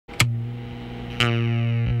Hold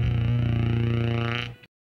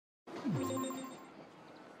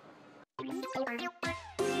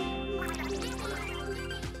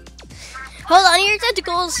on to your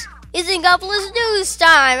tentacles. It's Ingopolis news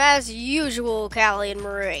time, as usual, Callie and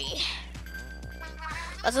Marie.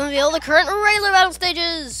 Let's unveil the current regular battle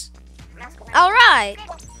stages. Alright.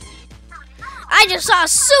 I just saw a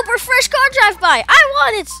super fresh car drive by.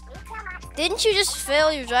 I won it. Didn't you just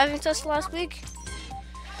fail your driving test last week?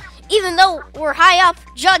 Even though we're high up,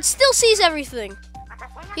 Judd still sees everything.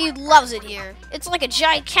 He loves it here. It's like a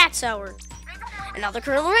giant cat's hour. And now the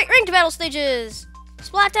current ranked battle stages.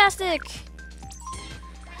 Splatastic.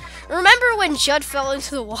 Remember when Judd fell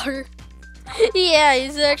into the water? Yeah,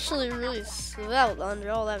 he's actually really svelte under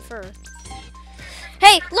all that fur.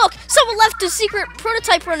 Hey, look! Someone left a secret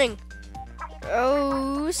prototype running.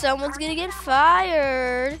 Oh, someone's gonna get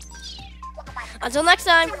fired. Until next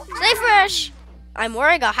time, stay fresh. I'm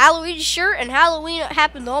wearing a Halloween shirt, and Halloween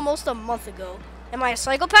happened almost a month ago. Am I a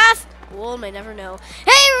psychopath? Well, may never know.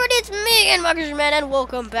 Hey everybody, it's me again, Bawk Hersheysman, and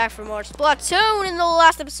welcome back for more Splatoon. In the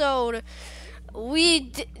last episode, we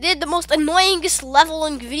did the most annoyingest level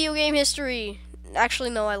in video game history. Actually,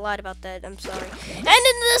 no, I lied about that. I'm sorry. And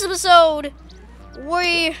in this episode,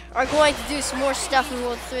 we are going to do some more stuff in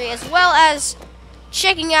World 3, as well as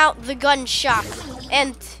checking out the gun shop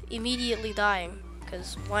and immediately dying,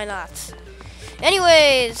 because why not?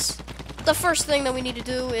 Anyways, the first thing that we need to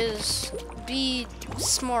do is be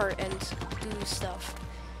smart and do stuff.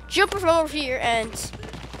 Jump from over here, and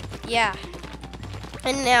yeah.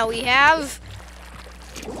 And now we have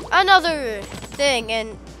another thing,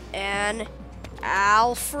 and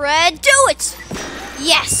Alfred, do it!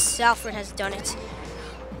 Yes, Alfred has done it.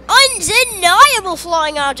 Undeniable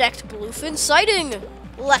flying object, bluefin sighting.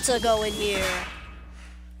 Let's go in here.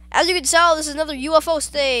 As you can tell, this is another UFO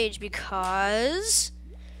stage because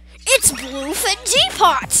it's Bluefin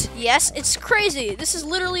Depot. Yes, it's crazy. This is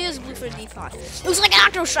literally is Bluefin Depot. It looks like an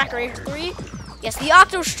Octostriker 3. Yes, the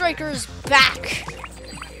Octostriker is back.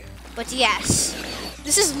 But yes,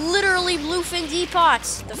 this is literally Bluefin Depot.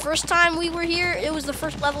 The first time we were here, it was the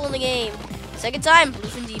first level in the game. Second time,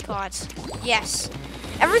 Bluefin Depot. Yes.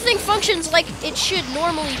 Everything functions like it should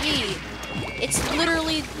normally be. It's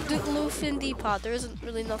literally Bluefin Depot. There isn't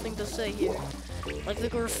really nothing to say here. Like, the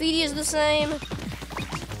graffiti is the same.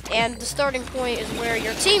 And the starting point is where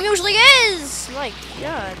your team usually is! My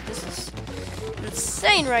god, this is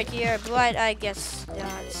insane right here, but I guess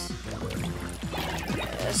not.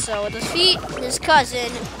 So, defeat his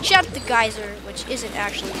cousin, Chep the Geyser, which isn't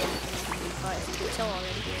actually in but you can tell already.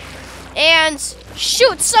 And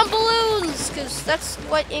shoot some balloons, because that's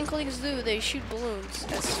what Inklings do. They shoot balloons.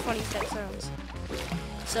 As funny as that sounds.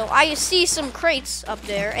 So I see some crates up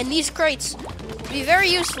there, and these crates will be very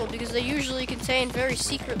useful because they usually contain very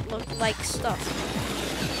secret-like stuff.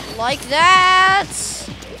 Like that!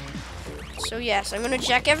 So yes, I'm gonna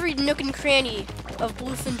check every nook and cranny of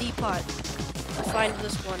Bluefin Depot to find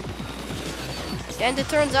this one. And it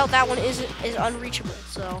turns out that one is unreachable,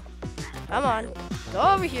 so come on, go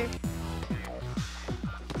over here.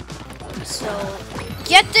 So,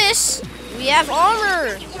 get this! We have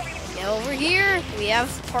armor! Get over here, we have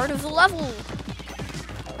part of the level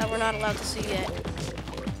that we're not allowed to see yet.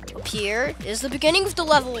 Up here is the beginning of the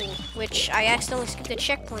level, which I accidentally skipped a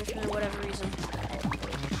checkpoint for whatever reason.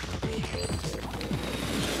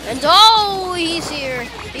 And oh, he's here!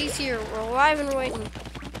 He's here, we're alive and waiting.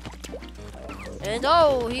 And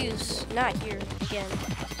oh, he's not here again.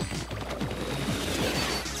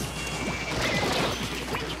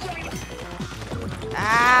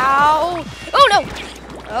 Ow! Oh no!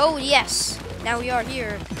 Oh yes, now we are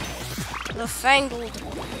here. The fangled,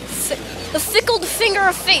 the fickled finger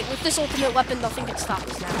of fate. With this ultimate weapon, nothing can stop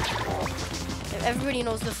us now. Everybody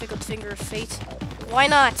knows the fickled finger of fate. Why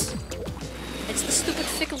not? It's the stupid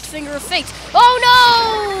fickled finger of fate. Oh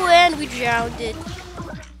no! And we drowned it.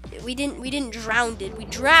 We didn't drown it. We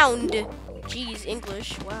drowned. Jeez,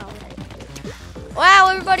 English. Wow. Wow,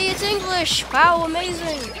 everybody, it's English. Wow,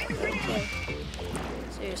 amazing. Okay.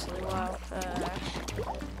 Seriously, wow.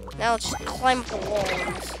 Now let's just climb up the wall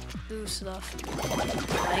and do stuff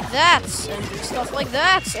like that, and do stuff like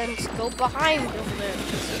that, and go behind over there.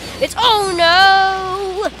 It's oh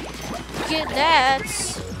no! Get that!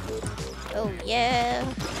 Oh yeah!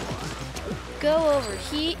 Go over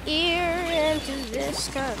here and do this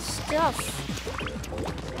kind of stuff.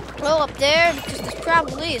 Go up there because there's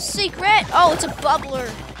probably a secret. Oh, it's a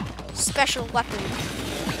bubbler special weapon.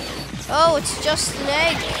 Oh, it's just an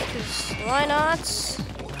egg, because why not?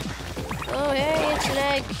 Oh, hey, it's an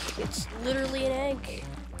egg. It's literally an egg.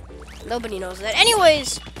 Nobody knows that.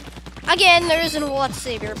 Anyways, again, there isn't a whole lot to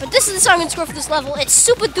say here, but this is the song and score for this level. It's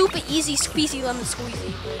super duper easy, squeezy lemon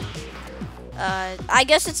squeezy. I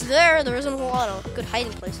guess it's there. There isn't a whole lot of good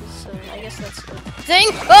hiding places, so I guess that's the thing.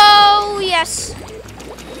 Oh, yes.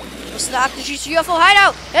 This is the Octostriker UFO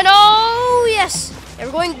hideout. And oh, yes. And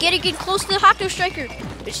we're going to get close to the Octostriker.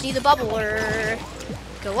 We just need the bubbler.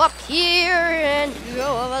 Go up here and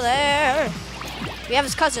go over there. We have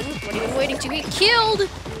his cousin. What are you waiting to be killed?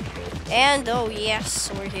 And oh,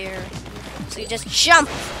 yes, we're here. So you just jump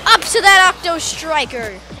up to that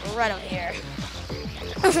Octostriker. Right up here.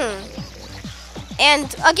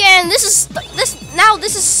 And again, this is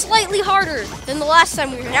slightly harder than the last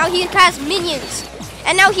time we were here. Now he has minions,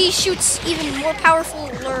 and now he shoots even more powerful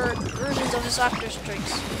versions of his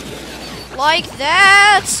Octostrikes. Like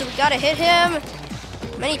that. So we gotta hit him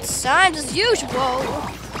many times as usual.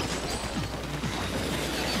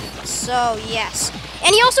 So yes,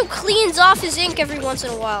 and he also cleans off his ink every once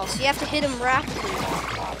in a while. So you have to hit him rapidly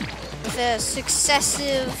with a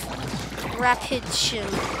successive rapidation.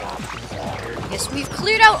 Yes, we've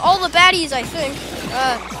cleared out all the baddies, I think.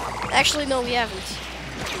 Actually, no, we haven't.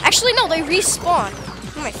 Actually, no, they respawn.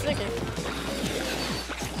 What am I thinking?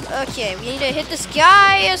 Okay, we need to hit this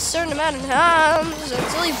guy a certain amount of times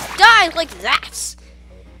until he dies like that.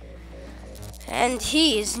 And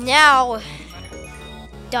he is now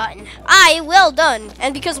done. Well done.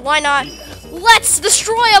 And because why not? Let's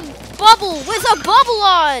destroy a bubble with a bubble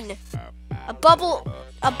on. A bubble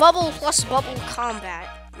plus bubble combat.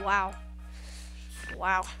 Wow.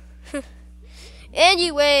 Wow.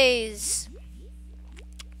 Anyways,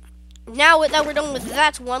 now that we're done with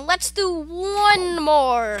that one, let's do one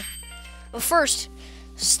more. But first,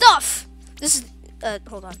 stuff. This is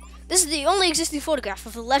hold on. This is the only existing photograph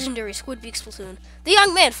of the legendary Squidbeak Splatoon. The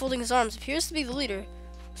young man folding his arms appears to be the leader.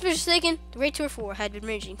 If I'm mistaken, the Great Tour 4 had been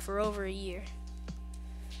raging for over a year.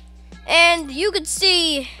 And you could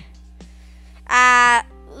see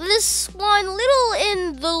this one little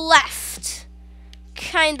in the left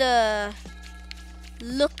kinda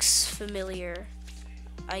looks familiar,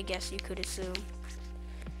 I guess you could assume.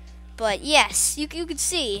 But yes, you could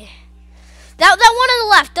see that one on the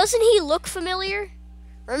left. Doesn't he look familiar?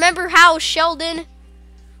 Remember how Sheldon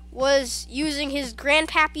was using his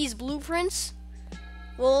grandpappy's blueprints?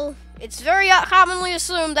 Well, it's very commonly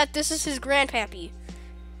assumed that this is his grandpappy.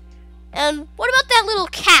 And what about that little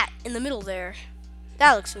cat in the middle there?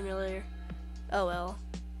 That looks familiar. Oh well.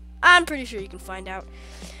 I'm pretty sure you can find out.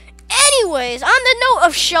 Anyways, on the note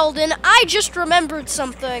of Sheldon, I just remembered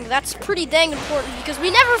something that's pretty dang important because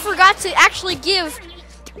we never forgot to actually give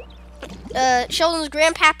Sheldon's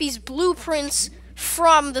grandpappy's blueprints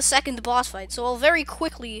from the second boss fight. So I'll very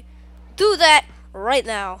quickly do that right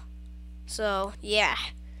now. So, yeah.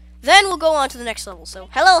 Then we'll go on to the next level. So,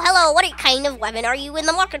 hello, what kind of weapon are you in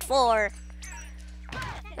the market for?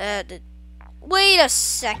 Wait a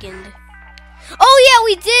second. Oh yeah,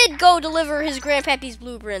 we did go deliver his grandpappy's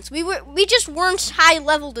blueprints. We just weren't high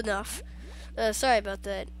leveled enough. Sorry about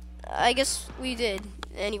that. I guess we did.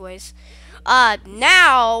 Anyways,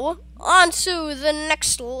 now on to the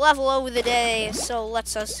next level of the day. So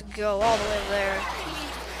let's us go all the way there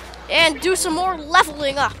and do some more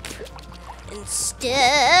leveling up and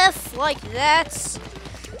stuff like that.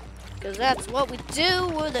 Because that's what we do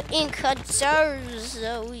with the ink cutters.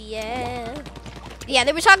 Oh yeah. Yeah,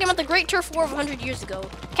 they were talking about the Great Turf War of 100 years ago.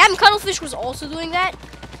 Captain Cuttlefish was also doing that.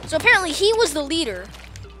 So apparently he was the leader.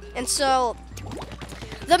 And so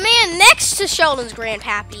the man next to Sheldon's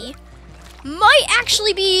grandpappy might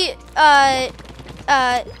actually be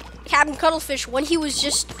Captain Cuttlefish when he was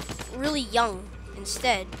just really young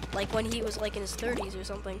instead. Like when he was like in his 30s or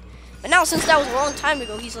something. But now since that was a long time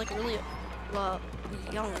ago, he's like really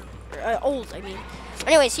young. Old, I mean.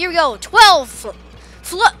 Anyways, here we go. 12.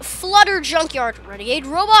 Flutter Junkyard Renegade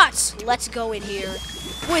Robots. Let's go in here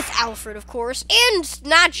with Alfred, of course, and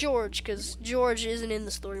not George, because George isn't in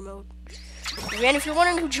the story mode. And if you're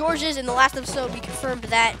wondering who George is, in the last episode we confirmed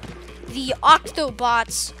that the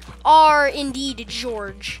Octobots are indeed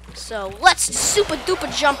George. So let's super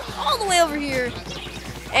duper jump all the way over here.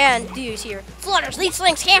 And these here. Flutters, lead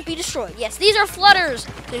slings can't be destroyed. Yes, these are flutters.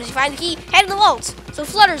 As soon as you find the key, head to the vaults. So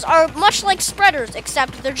flutters are much like spreaders,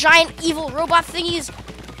 except they're giant evil robot thingies.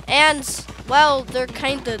 And, well, they're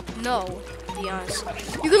kind of no, to be honest.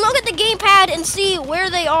 You can look at the gamepad and see where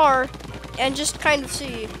they are and just kind of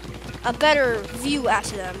see a better view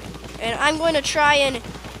as to them. And I'm going to try and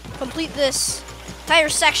complete this entire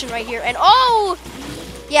section right here. And, oh,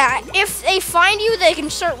 yeah, if they find you, they can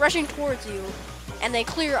start rushing towards you. And they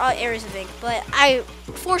clear out areas of ink. But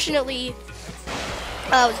fortunately,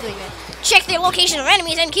 I was doing that. Check the location of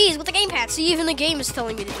enemies and keys with the gamepad. See, even the game is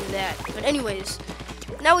telling me to do that. But anyways,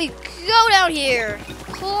 now we go down here,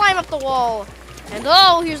 climb up the wall, and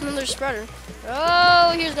oh, here's another spreader.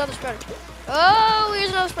 Oh, here's another spreader. Oh,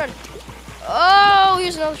 here's another spreader. Oh,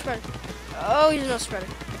 here's another spreader. Oh, here's another spreader.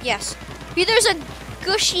 Yes. There's a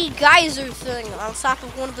gushy geyser thing on top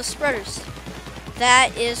of one of the spreaders.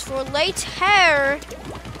 That is for later.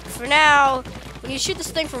 For now, we need to shoot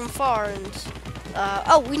this thing from far. And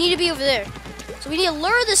oh, we need to be over there. So we need to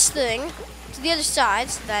lure this thing to the other side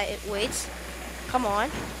so that it waits. Come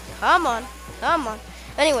on. Come on. Come on.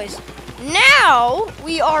 Anyways, now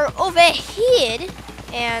we are overhead.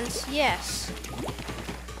 And yes.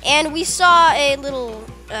 And we saw a little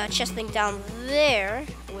chest thing down there,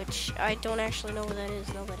 which I don't actually know what that is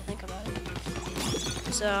now that I think about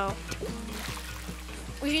it. So,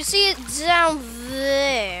 we can see it down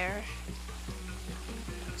there.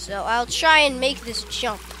 So, I'll try and make this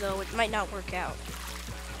jump, though it might not work out.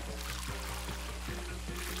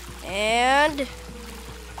 And...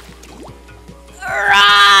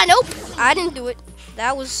 nope! I didn't do it.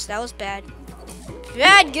 That was bad.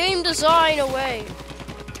 Bad game design away.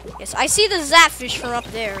 Yes, I see the Zapfish from up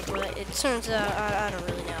there, but it turns out I don't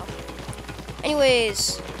really know.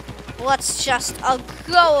 Anyways, let's just, I'll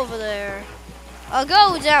go over there. I'll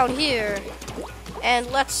go down here, and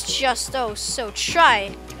let's just,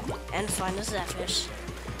 try and find the Zapfish.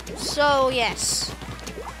 So, yes.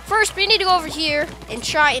 First, we need to go over here and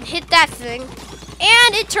try and hit that thing.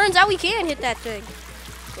 And it turns out we can hit that thing.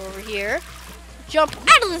 Go over here, jump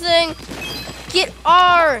out of the thing, get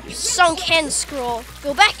our sunken scroll,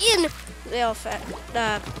 go back in, Zailfish.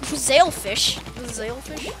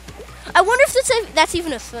 Zailfish? I wonder if that's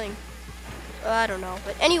even a thing. I don't know,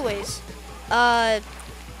 but anyways, now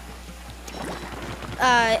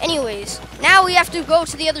we have to go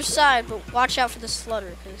to the other side, but watch out for this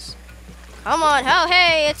flutter, because, come on, oh,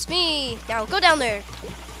 hey, it's me. Now, go down there.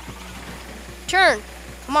 Turn.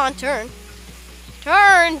 Come on, turn.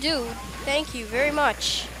 Turn, dude. Thank you very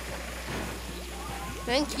much.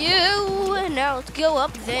 Thank you. Now let's go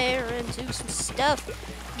up there and do some stuff.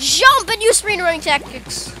 Jump and use sprint running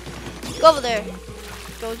tactics. Go over there.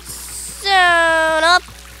 Go down, up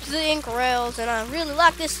the ink rails, and I really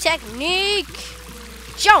like this technique.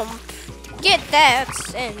 Jump. Get that,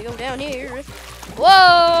 and go down here.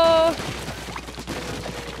 Whoa.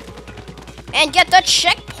 And get the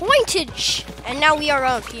checkpointage. And now we are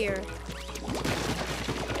up here.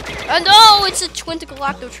 And oh, it's a Twinticle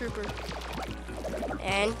Octotrooper.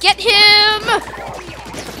 And get him!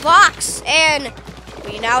 Box! And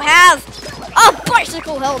we now have a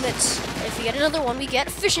bicycle helmet. If we get another one, we get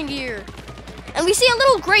fishing gear. And we see a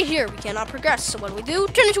little grate here. We cannot progress. So what do we do?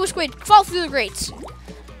 Turn into a squid. Fall through the grates.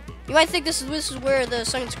 You might think this is where the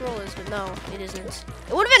sunken scroll is, but no, it isn't.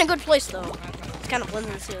 It would have been a good place, though. It's kind of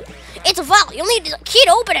blended into it. It's a vault. You'll need a key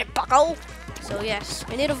to open it, bucko. So yes,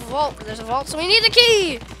 we need a vault. There's a vault, so we need a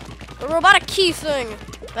key. A robotic key thing.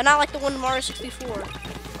 But not like the one in Mario 64.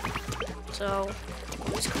 So,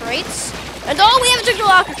 there's crates. And oh, we have a Twinticle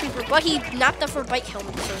Octotrooper, but he knocked off our bike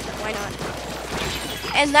helmet, so why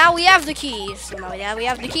not? And now we have the key. So now that we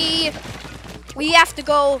have the key, we have to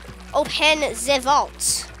go open the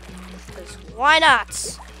vault. Because why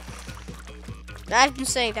not? I've been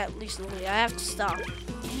saying that recently. I have to stop.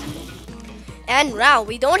 And now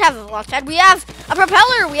we don't have a launch pad. We have a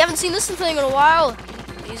propeller. We haven't seen this thing in a while.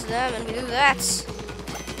 Use them and we do that.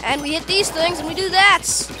 And we hit these things and we do that.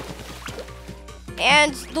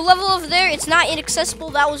 And the level over there, it's not inaccessible.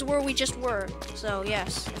 That was where we just were. So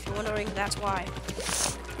yes, if you're wondering, that's why.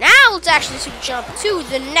 Now let's actually jump to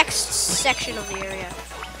the next section of the area.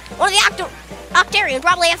 One of the Octarians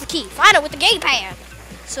probably has the key. Find it with the gamepad.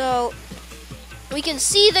 So we can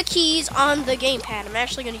see the keys on the gamepad. I'm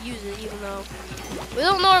actually going to use it, even though we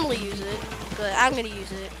don't normally use it, but I'm going to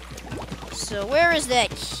use it. So where is that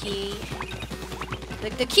key?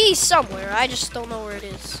 The key's somewhere. I just don't know where it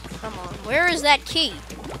is. Come on. Where is that key?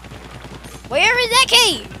 Where is that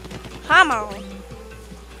key? Come on.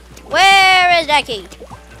 Where is that key?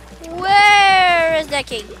 Where is that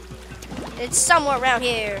key? It's somewhere around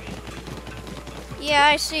here. Yeah,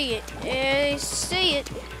 I see it. I see it.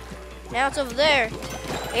 Now it's over there.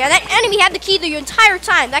 Yeah, that enemy had the key the entire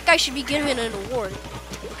time. That guy should be given an award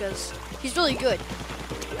because he's really good.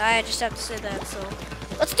 I just have to say that. So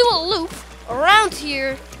let's do a loop around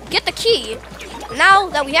here. Get the key. Now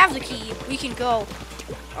that we have the key, we can go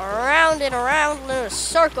around and around in a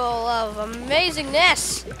circle of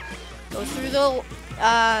amazingness. Go through the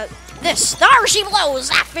this Starship Low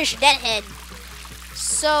Zapfish Deadhead.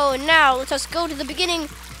 So now let us go to the beginning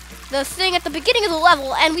the thing at the beginning of the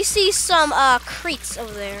level, and we see some crates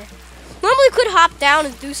over there. Normally we could hop down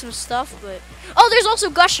and do some stuff, but oh, there's also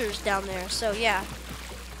gushers down there. So yeah,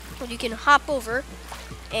 well, you can hop over,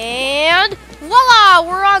 and voila,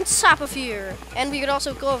 we're on top of here. And we could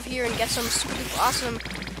also go over here and get some super awesome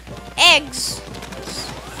eggs,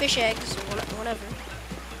 fish eggs, or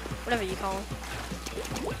whatever you call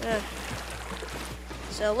them.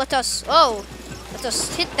 So let us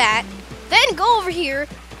hit that. Then go over here,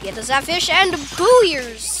 get the Zapfish and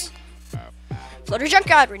Booyers. Flutter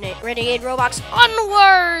Junkyard, Renegade Robots,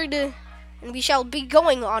 onward! And we shall be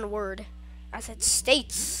going onward, as it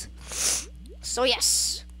states. So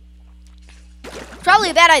yes. Probably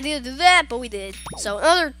a bad idea to do that, but we did. So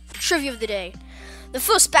another trivia of the day. The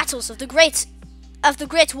first battles of the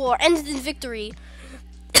Great War ended in victory.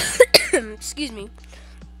 Excuse me.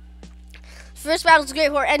 First battles of the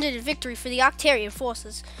Great War ended in victory for the Octarian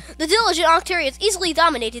forces. The diligent Octarians easily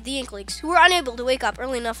dominated the Inklings, who were unable to wake up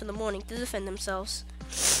early enough in the morning to defend themselves.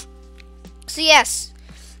 So yes,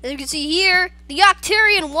 as you can see here, the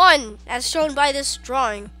Octarian won, as shown by this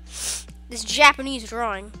drawing, this Japanese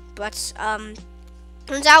drawing. But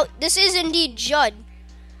turns out this is indeed Judd.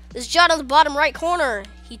 This Judd on the bottom right corner.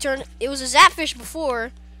 It was a Zapfish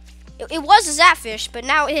before. It was a Zapfish, but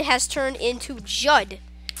now it has turned into Judd.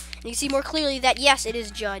 And you can see more clearly that, yes, it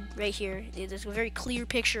is Judd right here. There's a very clear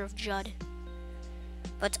picture of Judd.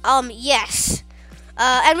 But, yes.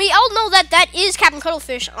 And we all know that that is Captain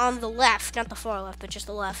Cuttlefish on the left. Not the far left, but just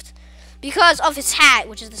the left. Because of his hat,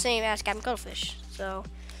 which is the same as Captain Cuttlefish. So,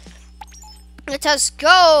 let us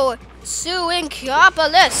go to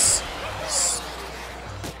Inkopolis.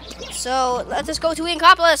 So, let us go to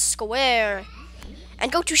Inkopolis Square.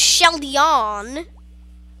 And go to Sheldon,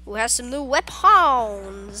 who has some new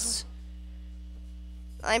weapons.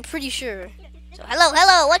 I'm pretty sure. So,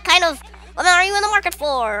 hello, what kind of weapon are you in the market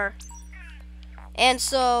for? And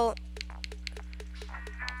so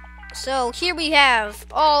here we have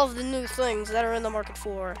all of the new things that are in the market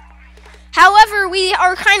for. However, we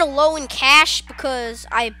are kind of low in cash because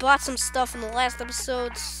I bought some stuff in the last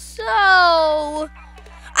episode, so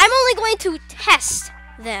I'm only going to test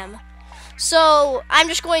them. So I'm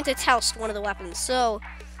just going to test one of the weapons. So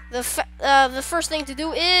the first thing to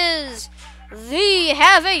do is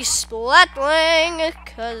have a Splatling,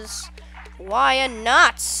 cause why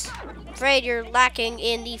not? Afraid you're lacking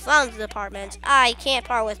in the funds department. I can't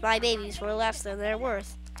part with my babies for less than they're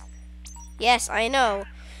worth. Yes, I know.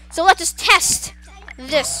 So let us test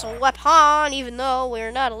this weapon, even though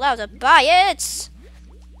we're not allowed to buy it.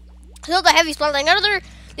 So the heavy Splatling, another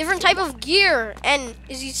different type of gear, and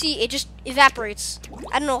as you see, it just evaporates.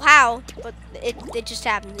 I don't know how, but it just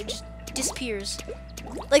happens. It just disappears.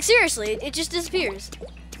 Like seriously, it just disappears.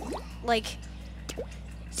 Like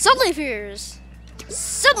suddenly appears.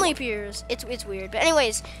 It's weird, but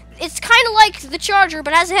anyways, it's kind of like the Charger,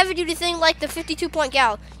 but has a heavy-duty thing like the 52-point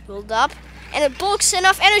gal. Build up, and it bulks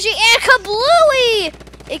enough energy, and kablooey!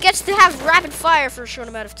 It gets to have rapid fire for a short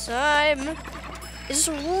amount of time. This is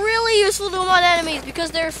really useful to mod enemies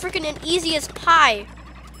because they're freaking easy as pie.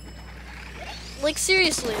 Like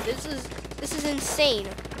seriously, this is insane.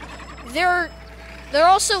 They're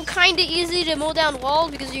also kind of easy to mow down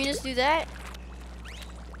walls because you just do that.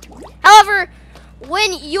 However,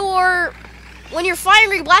 when you're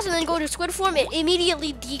firing your blast and then go to squid form, it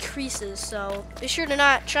immediately decreases. So be sure to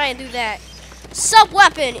not try and do that. Sub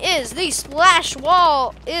weapon is the splash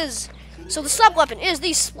wall. So the sub weapon is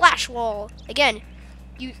the splash wall. Again,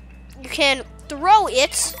 you can throw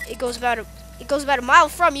it. It goes about a mile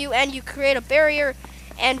from you, and you create a barrier.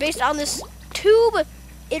 And based on this tube,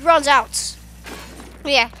 it runs out.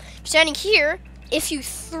 Yeah, standing here, if you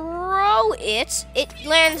throw it, it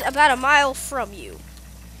lands about a mile from you.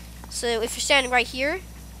 So if you're standing right here,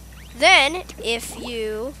 then if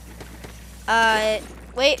you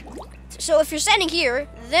so if you're standing here,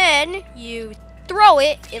 then you throw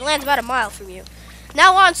it, it lands about a mile from you.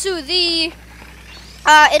 Now on to the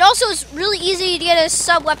it also is really easy to get a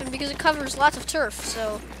sub weapon because it covers lots of turf.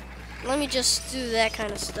 So let me just do that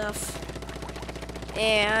kind of stuff.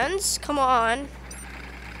 And come on.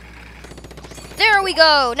 There we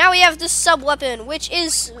go. Now we have the sub weapon, which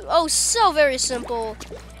is so very simple.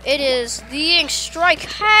 It is the Ink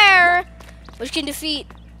Striker, which can defeat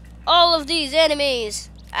all of these enemies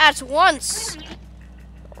at once.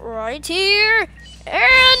 Right here,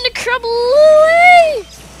 and kablooey!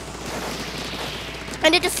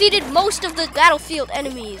 And it defeated most of the battlefield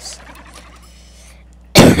enemies.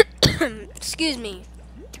 Excuse me.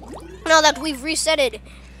 Now that we've resetted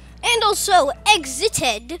and also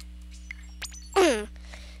exited,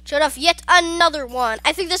 showed off yet another one.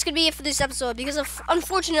 I think this could be it for this episode because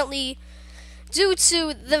unfortunately, due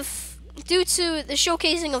to the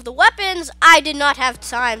showcasing of the weapons, I did not have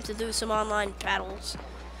time to do some online battles.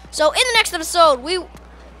 So in the next episode, we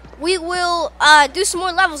will do some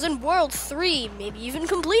more levels in World 3, maybe even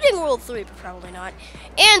completing World 3, but probably not.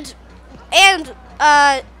 And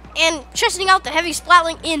testing out the heavy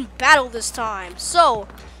splatling in battle this time. So,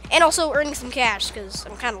 and also earning some cash because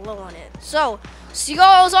I'm kind of low on it. So, see you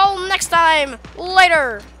guys all next time.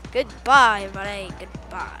 Later. Goodbye, everybody.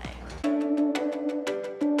 Goodbye.